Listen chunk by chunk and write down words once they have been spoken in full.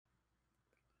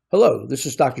Hello, this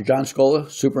is Dr. John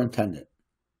Scola, Superintendent.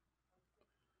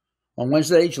 On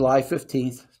Wednesday, July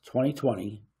 15th,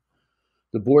 2020,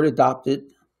 the Board adopted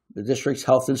the district's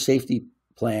health and safety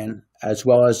plan as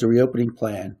well as the reopening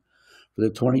plan for the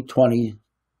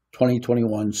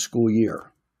 2020-2021 school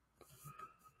year.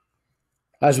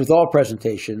 As with all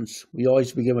presentations, we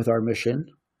always begin with our mission,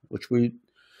 which we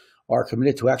are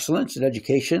committed to excellence in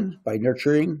education by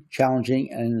nurturing, challenging,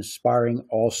 and inspiring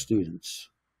all students.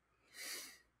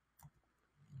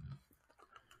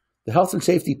 The Health and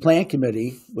Safety Plan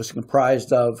Committee was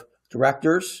comprised of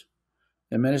directors,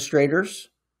 administrators,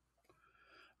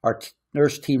 our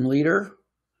nurse team leader,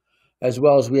 as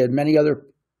well as we had many other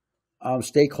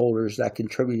stakeholders that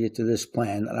contributed to this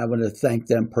plan, and I want to thank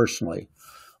them personally.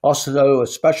 Also, a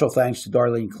special thanks to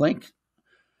Darlene Klink,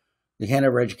 the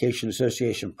Hanover Education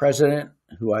Association president,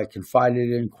 who I confided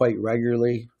in quite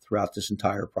regularly throughout this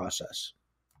entire process.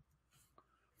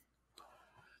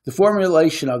 The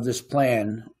formulation of this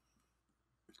plan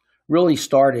really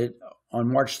started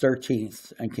on March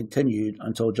 13th and continued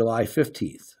until July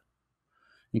 15th.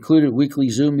 Included weekly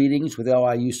Zoom meetings with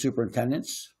LIU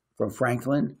superintendents from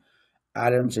Franklin,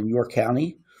 Adams, and York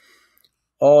County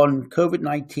on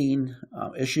COVID-19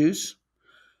 issues,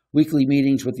 weekly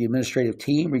meetings with the administrative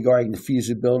team regarding the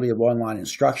feasibility of online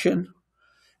instruction,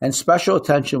 and special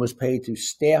attention was paid to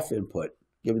staff input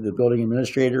given to building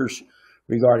administrators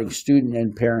regarding student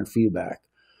and parent feedback.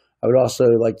 I would also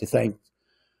like to thank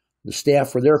the staff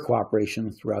for their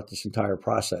cooperation throughout this entire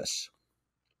process.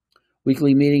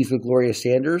 Weekly meetings with Gloria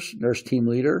Sanders, nurse team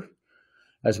leader,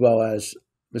 as well as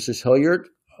Mrs. Hilliard,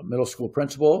 middle school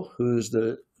principal, who's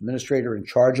the administrator in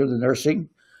charge of the nursing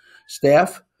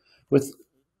staff, with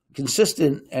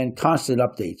consistent and constant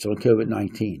updates on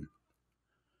COVID-19.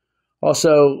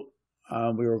 Also,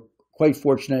 we were quite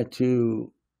fortunate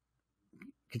to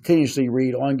continuously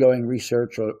read ongoing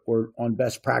research or on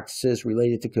best practices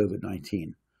related to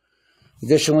COVID-19.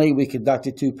 Additionally, we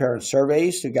conducted 2 parent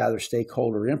surveys to gather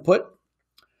stakeholder input.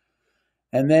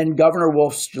 And then Governor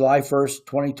Wolf's July 1st,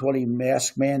 2020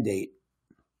 mask mandate,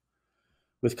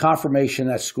 with confirmation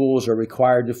that schools are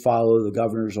required to follow the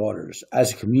governor's orders,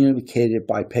 as communicated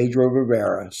by Pedro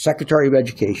Rivera, Secretary of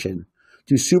Education,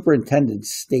 to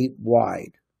superintendents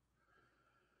statewide.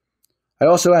 I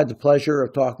also had the pleasure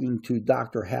of talking to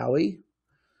Dr. Howie,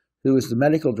 who is the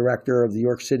medical director of the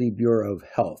York City Bureau of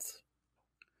Health.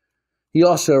 He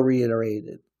also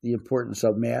reiterated the importance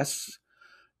of masks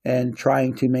and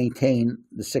trying to maintain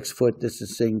the 6-foot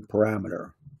distancing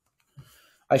parameter.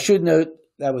 I should note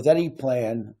that with any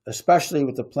plan, especially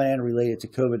with the plan related to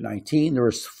COVID-19, there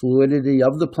is fluidity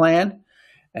of the plan,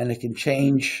 and it can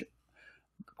change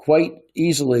quite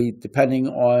easily depending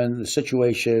on the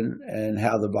situation and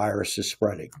how the virus is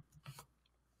spreading.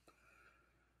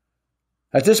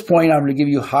 At this point, I'm going to give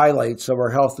you highlights of our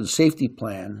health and safety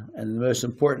plan and the most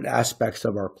important aspects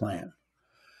of our plan.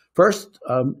 First,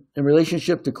 in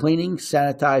relationship to cleaning,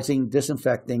 sanitizing,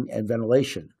 disinfecting, and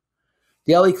ventilation.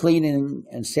 Daily cleaning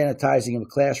and sanitizing of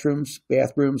classrooms,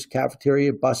 bathrooms,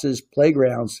 cafeteria, buses,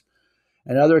 playgrounds,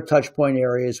 and other touchpoint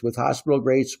areas with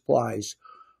hospital-grade supplies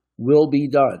will be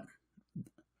done.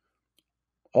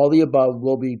 All the above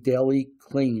will be daily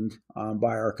cleaned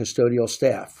by our custodial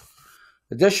staff.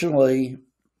 Additionally,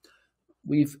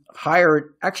 we've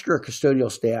hired extra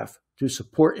custodial staff to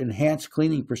support enhanced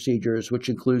cleaning procedures, which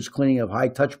includes cleaning of high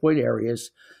touchpoint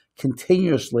areas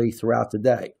continuously throughout the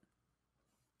day.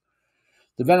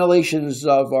 The ventilations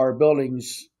of our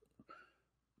buildings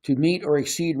to meet or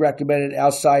exceed recommended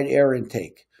outside air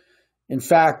intake. In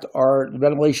fact, our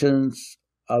ventilations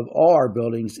of all our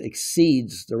buildings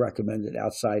exceeds the recommended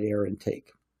outside air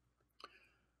intake.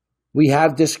 We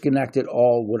have disconnected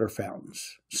all water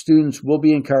fountains. Students will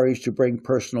be encouraged to bring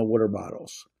personal water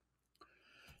bottles.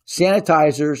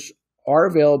 Sanitizers are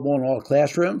available in all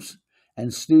classrooms,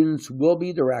 and students will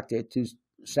be directed to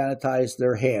sanitize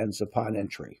their hands upon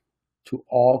entry to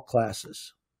all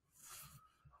classes.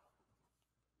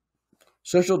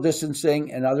 Social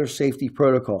distancing and other safety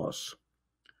protocols.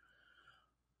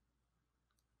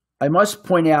 I must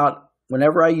point out,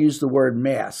 whenever I use the word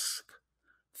mask,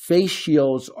 face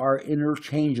shields are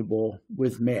interchangeable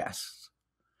with masks.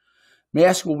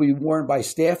 Masks will be worn by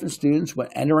staff and students when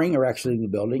entering or exiting the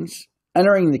buildings,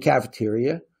 entering the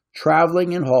cafeteria,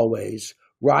 traveling in hallways,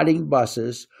 riding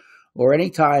buses, or any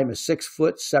time a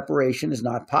 6-foot separation is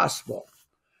not possible.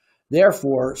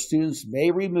 Therefore, students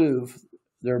may remove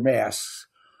their masks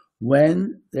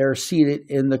when they're seated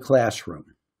in the classroom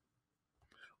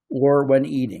or when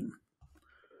eating.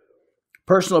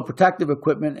 Personal protective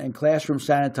equipment and classroom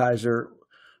sanitizer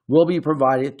will be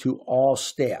provided to all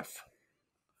staff.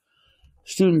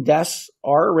 Student desks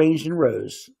are arranged in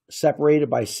rows, separated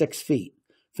by 6 feet,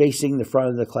 facing the front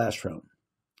of the classroom.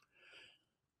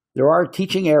 There are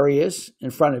teaching areas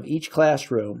in front of each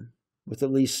classroom with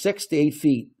at least 6 to 8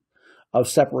 feet of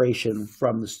separation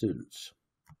from the students.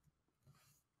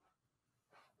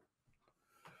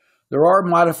 There are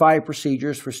modified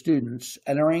procedures for students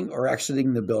entering or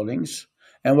exiting the buildings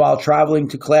and while traveling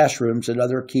to classrooms and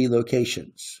other key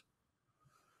locations.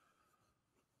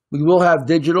 We will have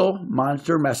digital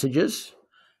monitor messages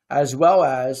as well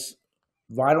as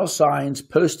vinyl signs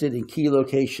posted in key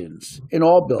locations in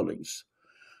all buildings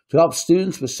to help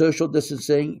students with social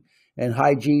distancing and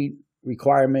hygiene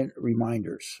requirement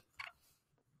reminders.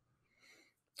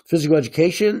 Physical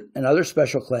education and other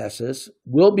special classes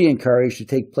will be encouraged to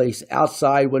take place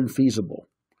outside when feasible.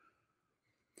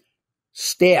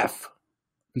 Staff,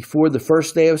 before the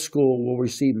first day of school, will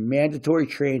receive mandatory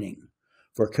training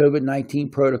for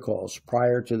COVID-19 protocols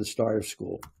prior to the start of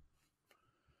school.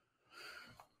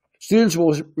 Students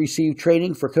will receive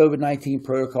training for COVID-19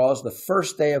 protocols the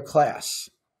first day of class.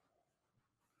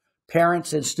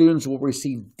 Parents and students will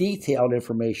receive detailed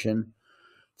information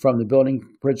from the building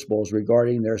principals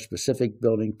regarding their specific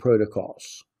building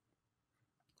protocols.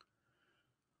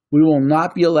 We will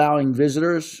not be allowing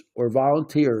visitors or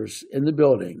volunteers in the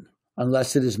building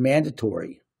unless it is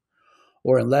mandatory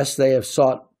or unless they have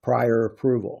sought prior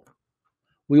approval.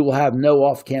 We will have no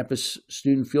off-campus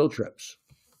student field trips.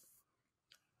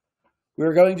 We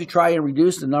are going to try and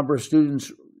reduce the number of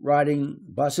students riding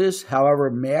buses.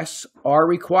 However, masks are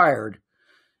required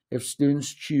if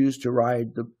students choose to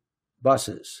ride the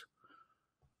buses.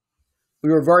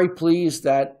 We were very pleased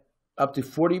that up to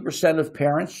 40% of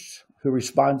parents who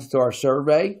responded to our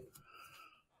survey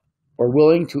are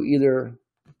willing to either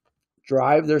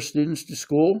drive their students to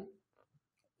school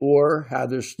or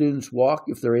have their students walk,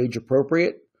 if they're age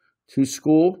appropriate, to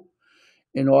school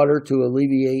in order to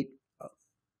alleviate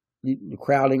the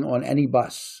crowding on any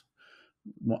bus.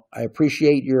 I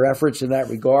appreciate your efforts in that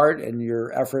regard and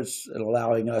your efforts in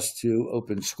allowing us to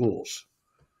open schools.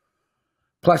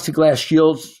 Plexiglass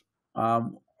shields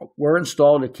were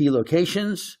installed at key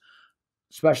locations,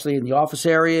 especially in the office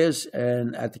areas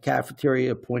and at the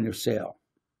cafeteria point of sale.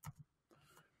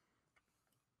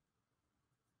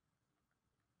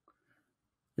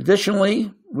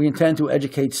 Additionally, we intend to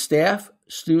educate staff,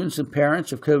 students, and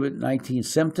parents of COVID-19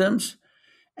 symptoms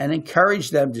and encourage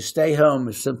them to stay home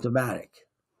if symptomatic.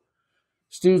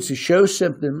 Students who show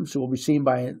symptoms will be seen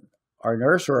by our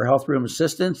nurse or our health room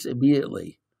assistants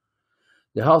immediately.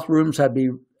 The health rooms have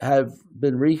been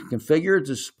reconfigured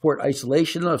to support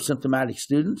isolation of symptomatic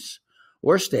students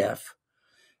or staff,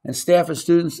 and staff and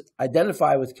students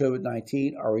identified with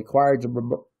COVID-19 are required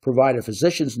to provide a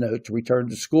physician's note to return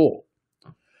to school.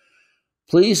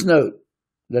 Please note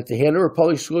that the Hanover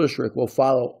Public School District will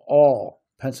follow all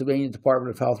Pennsylvania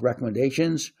Department of Health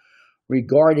recommendations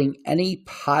regarding any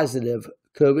positive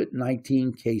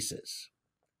COVID-19 cases.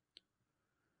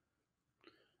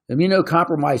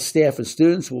 Immunocompromised staff and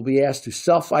students will be asked to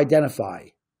self-identify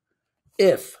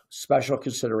if special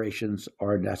considerations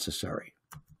are necessary.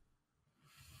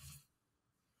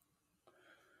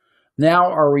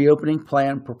 Now, our reopening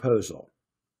plan proposal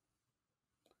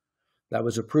that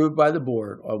was approved by the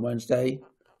board on Wednesday,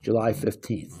 July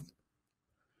 15th.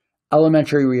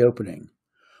 Elementary reopening.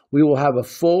 We will have a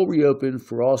full reopen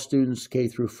for all students K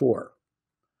through 4.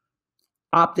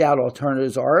 Opt-out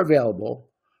alternatives are available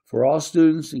for all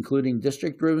students, including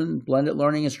district-driven blended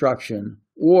learning instruction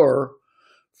or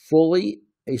fully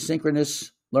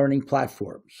asynchronous learning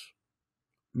platforms.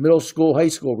 Middle school, high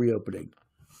school reopening.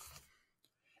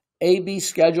 AB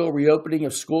schedule reopening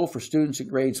of school for students in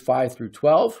grades 5 through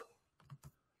 12.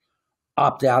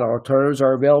 Opt-out alternatives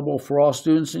are available for all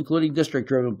students, including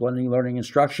district-driven blended learning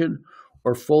instruction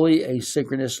or fully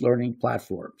asynchronous learning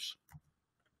platforms.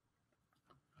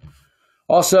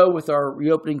 Also, with our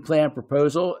reopening plan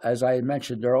proposal, as I had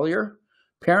mentioned earlier,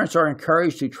 parents are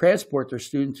encouraged to transport their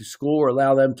student to school or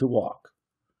allow them to walk.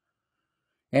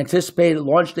 Anticipated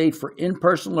launch date for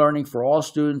in-person learning for all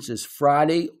students is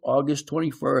Friday, August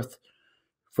 21st,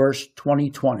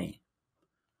 2020.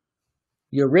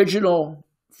 The original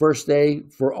first day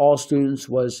for all students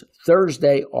was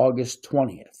Thursday, August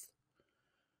 20th.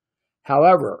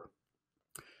 However,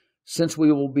 since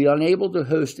we will be unable to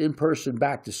host in-person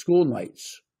back-to-school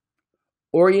nights,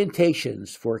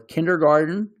 orientations for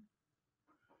kindergarten,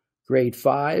 grade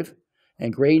 5,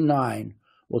 and grade 9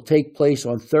 will take place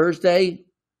on Thursday,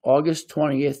 August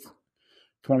 20th,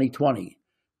 2020.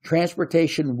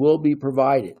 Transportation will be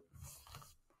provided.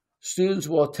 Students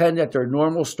will attend at their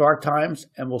normal start times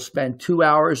and will spend 2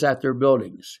 hours at their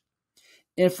buildings.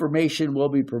 Information will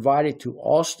be provided to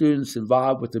all students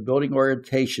involved with the building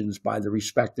orientations by the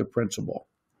respective principal.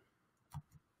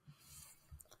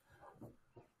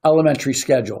 Elementary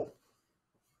schedule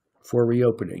for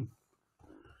reopening.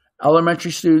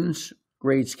 Elementary students,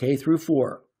 grades K through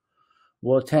 4,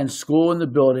 will attend school in the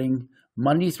building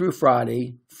Monday through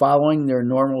Friday following their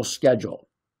normal schedule.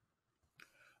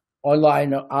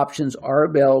 Online options are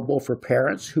available for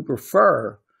parents who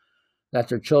prefer that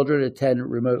their children attend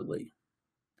remotely.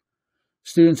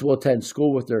 Students will attend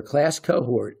school with their class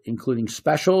cohort, including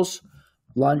specials,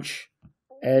 lunch,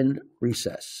 and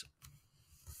recess.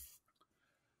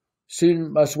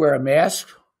 Student must wear a mask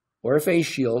or a face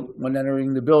shield when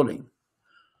entering the building.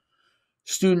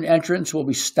 Student entrance will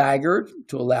be staggered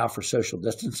to allow for social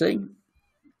distancing.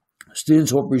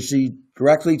 Students will proceed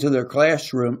directly to their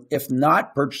classroom if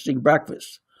not purchasing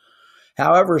breakfast.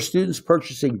 However, students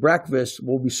purchasing breakfast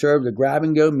will be served a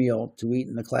grab-and-go meal to eat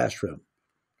in the classroom.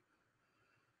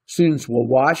 Students will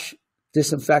wash,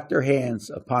 disinfect their hands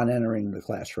upon entering the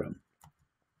classroom.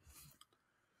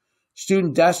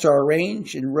 Student desks are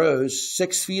arranged in rows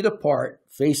 6 feet apart,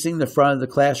 facing the front of the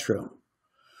classroom.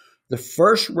 The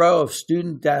first row of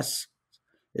student desks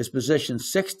is positioned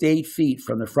 6 to 8 feet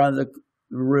from the front of the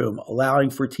room, allowing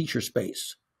for teacher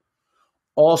space.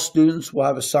 All students will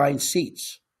have assigned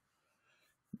seats.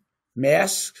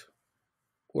 Masks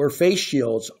or face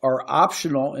shields are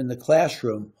optional in the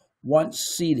classroom once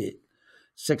seated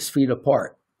 6 feet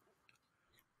apart.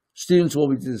 Students will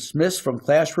be dismissed from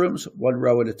classrooms 1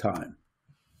 row at a time.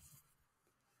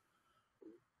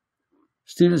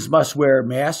 Students must wear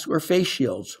masks or face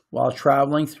shields while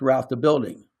traveling throughout the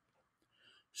building.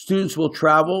 Students will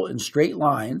travel in straight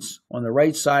lines on the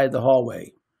right side of the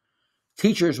hallway.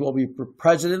 Teachers will be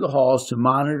present in the halls to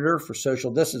monitor for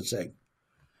social distancing.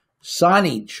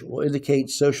 Signage will indicate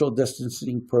social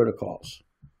distancing protocols.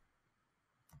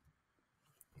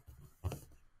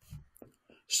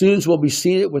 Students will be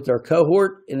seated with their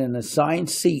cohort in an assigned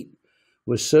seat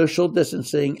with social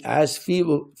distancing as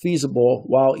feasible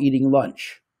while eating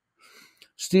lunch.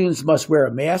 Students must wear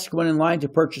a mask when in line to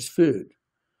purchase food.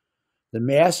 The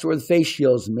masks or the face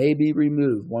shields may be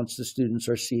removed once the students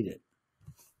are seated.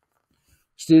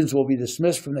 Students will be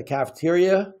dismissed from the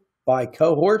cafeteria by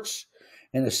cohorts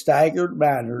in a staggered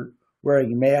manner,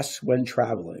 wearing masks when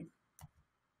traveling.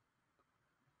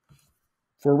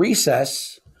 For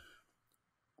recess,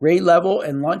 grade level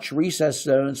and lunch recess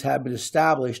zones have been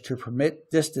established to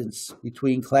permit distance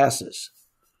between classes.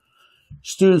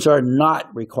 Students are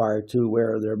not required to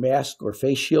wear their mask or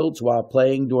face shields while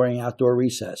playing during outdoor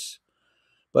recess,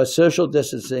 but social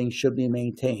distancing should be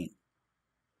maintained.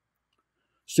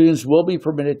 Students will be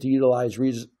permitted to utilize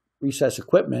recess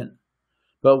equipment,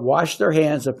 but wash their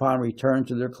hands upon return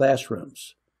to their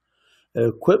classrooms. The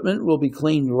equipment will be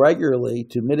cleaned regularly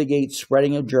to mitigate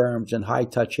spreading of germs in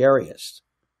high-touch areas.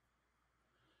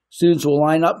 Students will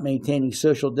line up maintaining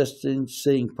social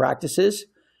distancing practices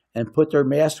and put their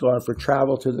mask on for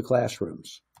travel to the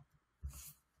classrooms.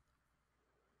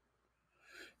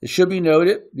 It should be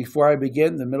noted before I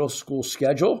begin the middle school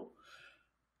schedule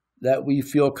that we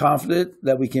feel confident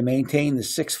that we can maintain the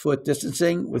 6-foot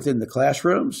distancing within the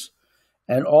classrooms,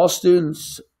 and all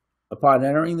students, upon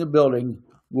entering the building,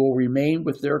 will remain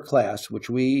with their class, which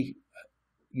we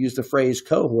use the phrase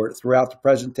cohort throughout the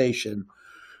presentation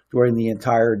during the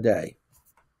entire day.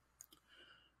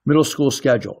 Middle school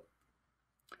schedule.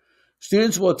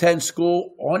 Students will attend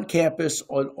school on campus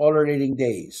on alternating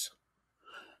days.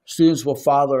 Students will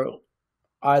follow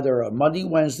either a Monday,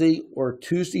 Wednesday, or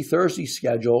Tuesday, Thursday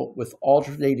schedule with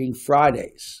alternating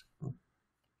Fridays.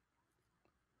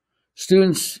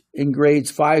 Students in grades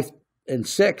 5 and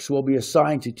 6 will be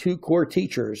assigned to 2 core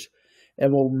teachers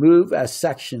and will move as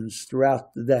sections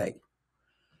throughout the day.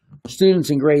 Students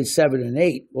in grades 7 and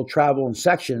 8 will travel in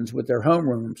sections with their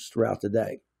homerooms throughout the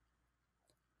day.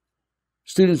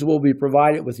 Students will be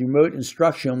provided with remote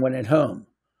instruction when at home.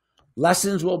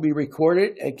 Lessons will be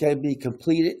recorded and can be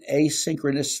completed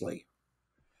asynchronously.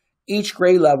 Each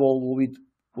grade level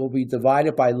will be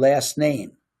divided by last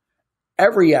name.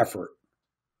 Every effort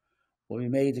will be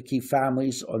made to keep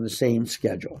families on the same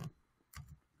schedule.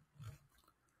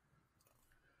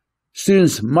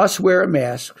 Students must wear a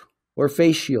mask or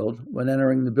face shield when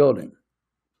entering the building.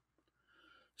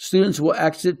 Students will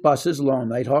exit buses along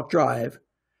Nighthawk Drive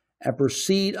and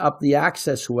proceed up the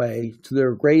accessway to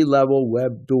their grade level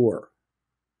web door.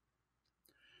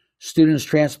 Students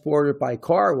transported by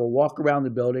car will walk around the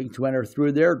building to enter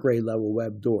through their grade level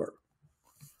web door.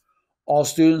 All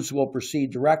students will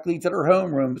proceed directly to their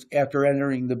homerooms after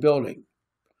entering the building.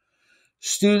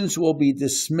 Students will be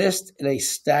dismissed in a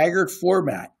staggered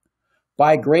format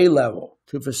by grade level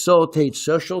to facilitate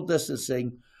social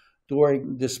distancing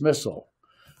during dismissal.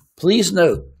 Please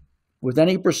note, with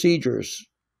any procedures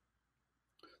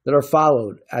that are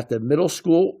followed at the middle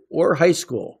school or high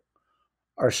school,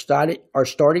 our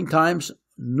starting times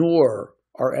nor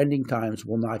our ending times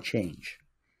will not change.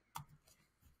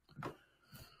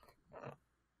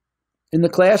 In the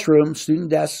classroom, student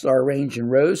desks are arranged in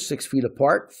rows 6 feet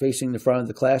apart, facing the front of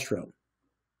the classroom.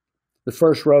 The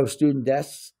first row of student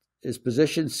desks is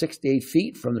positioned 6 to 8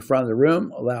 feet from the front of the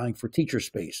room, allowing for teacher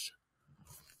space.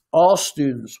 All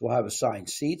students will have assigned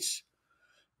seats.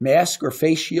 Masks or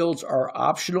face shields are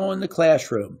optional in the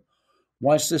classroom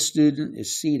once the student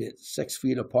is seated 6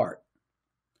 feet apart.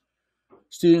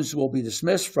 Students will be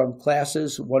dismissed from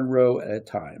classes 1 row at a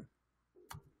time.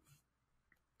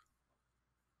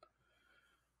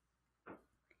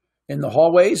 In the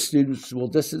hallways, students will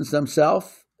distance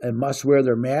themselves and must wear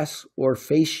their masks or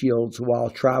face shields while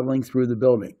traveling through the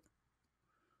building.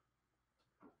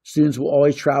 Students will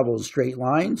always travel in straight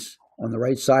lines on the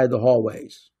right side of the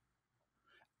hallways.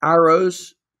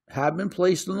 Arrows have been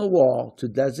placed on the wall to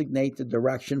designate the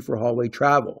direction for hallway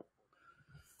travel.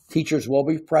 Teachers will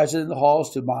be present in the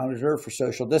halls to monitor for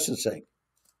social distancing.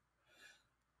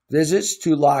 Visits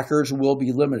to lockers will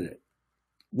be limited.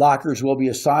 Lockers will be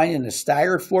assigned in a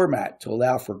staggered format to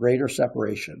allow for greater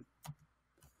separation.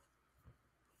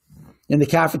 In the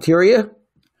cafeteria,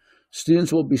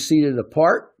 students will be seated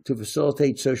apart to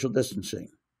facilitate social distancing.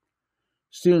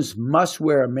 Students must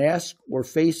wear a mask or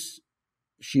face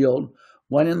shield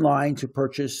when in line to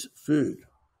purchase food.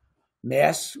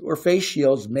 Masks or face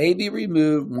shields may be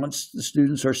removed once the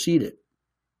students are seated.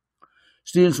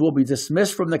 Students will be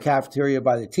dismissed from the cafeteria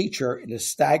by the teacher in a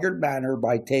staggered manner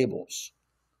by tables.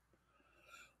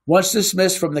 Once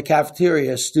dismissed from the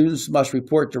cafeteria, students must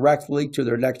report directly to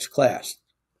their next class.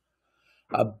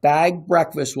 A bagged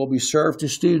breakfast will be served to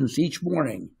students each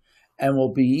morning and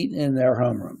will be eaten in their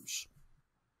homerooms.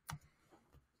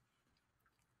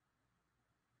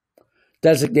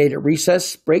 Designated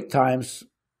recess break times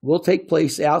will take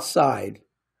place outside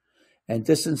and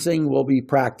distancing will be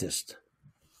practiced.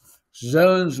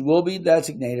 Zones will be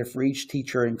designated for each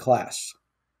teacher in class.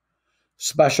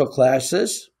 Special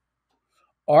classes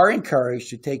are encouraged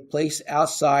to take place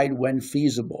outside when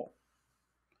feasible.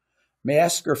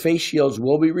 Masks or face shields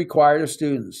will be required of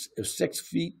students if 6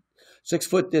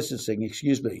 foot distancing,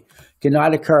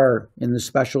 cannot occur in the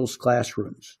special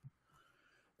classrooms.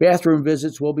 Bathroom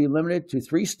visits will be limited to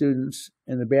 3 students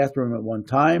in the bathroom at one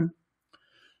time.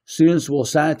 Students will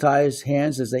sanitize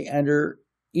hands as they enter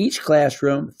each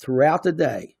classroom throughout the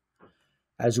day,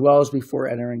 as well as before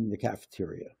entering the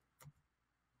cafeteria.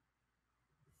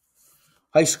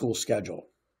 High school schedule.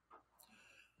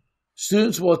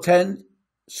 Students will attend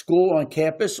school on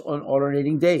campus on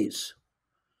alternating days.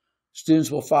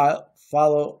 Students will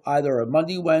follow either a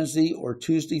Monday, Wednesday, or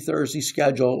Tuesday, Thursday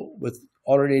schedule with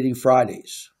alternating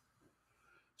Fridays.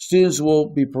 Students will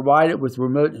be provided with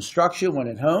remote instruction when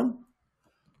at home.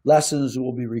 Lessons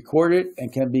will be recorded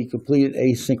and can be completed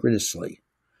asynchronously.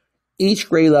 Each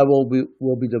grade level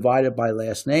will be divided by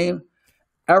last name.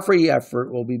 Every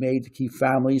effort will be made to keep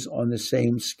families on the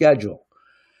same schedule.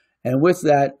 And with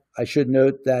that, I should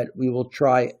note that we will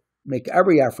make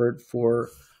every effort for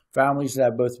families that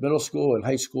have both middle school and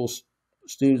high school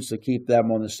students to keep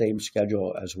them on the same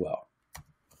schedule as well.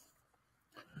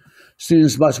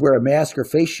 Students must wear a mask or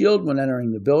face shield when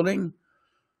entering the building.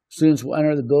 Students will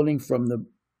enter the building from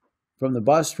the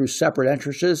bus through separate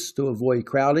entrances to avoid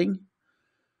crowding.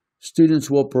 Students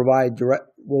will proceed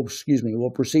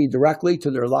directly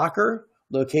to their locker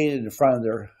located in front of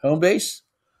their home base.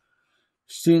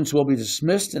 Students will be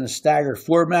dismissed in a staggered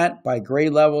format by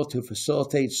grade level to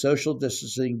facilitate social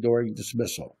distancing during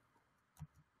dismissal.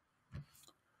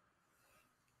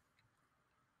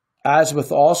 As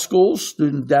with all schools,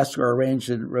 student desks are arranged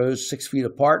in rows 6 feet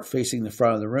apart facing the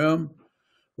front of the room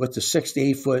with the 6 to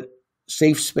 8 foot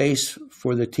safe space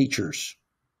for the teachers.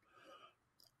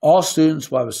 All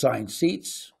students will have assigned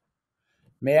seats.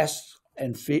 Masks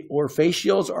or face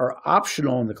shields are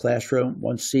optional in the classroom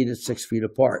once seated 6 feet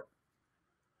apart.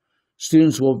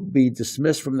 Students will be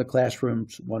dismissed from the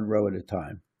classrooms 1 row at a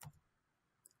time.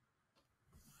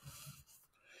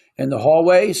 In the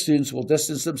hallway, students will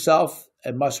distance themselves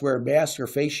and must wear masks or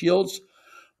face shields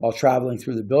while traveling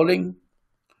through the building.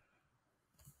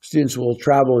 Students will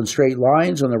travel in straight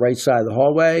lines on the right side of the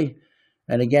hallway.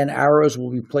 And again, arrows will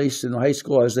be placed in the high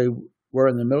school as they were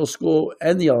in the middle school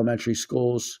and the elementary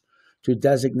schools to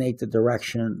designate the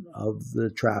direction of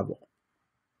the travel.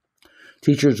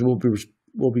 Teachers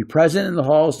will be present in the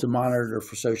halls to monitor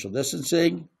for social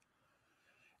distancing,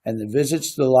 and the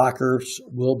visits to the lockers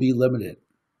will be limited.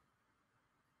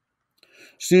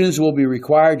 Students will be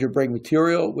required to bring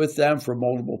material with them for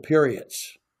multiple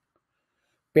periods.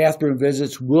 Bathroom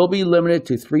visits will be limited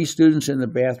to 3 students in the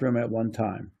bathroom at one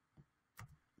time.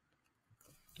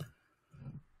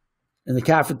 In the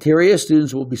cafeteria,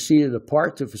 students will be seated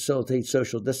apart to facilitate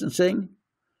social distancing.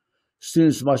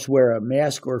 Students must wear a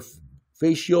mask or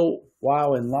face shield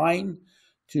while in line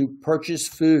to purchase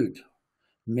food.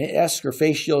 Masks or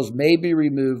face shields may be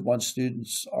removed once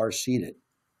students are seated.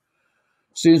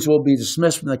 Students will be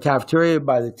dismissed from the cafeteria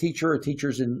by the teacher or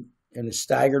teachers in a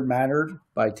staggered manner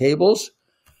by tables.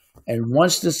 And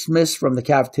once dismissed from the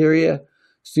cafeteria,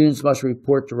 students must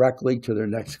report directly to their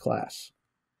next class.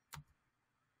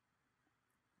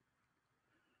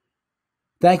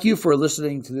 Thank you for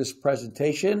listening to this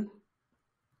presentation.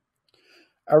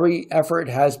 Every effort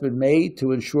has been made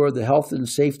to ensure the health and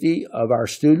safety of our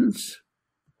students.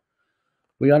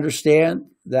 We understand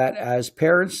that as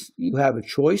parents, you have a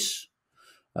choice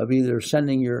of either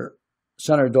sending your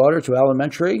son or daughter to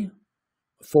elementary,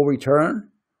 full return,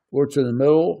 or to the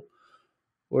middle,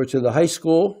 or to the high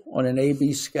school on an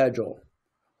A-B schedule.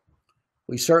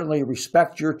 We certainly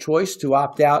respect your choice to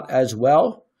opt out as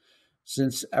well,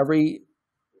 since every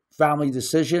family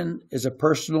decision is a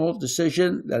personal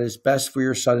decision that is best for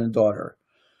your son and daughter.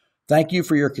 Thank you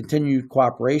for your continued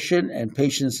cooperation and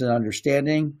patience and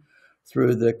understanding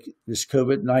through this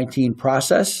COVID-19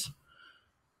 process.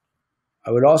 I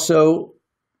would also,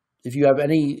 if you have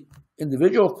any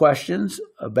individual questions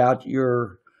about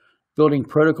your building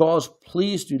protocols,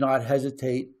 please do not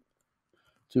hesitate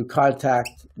to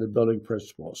contact the building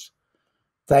principals.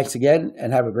 Thanks again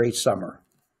and have a great summer.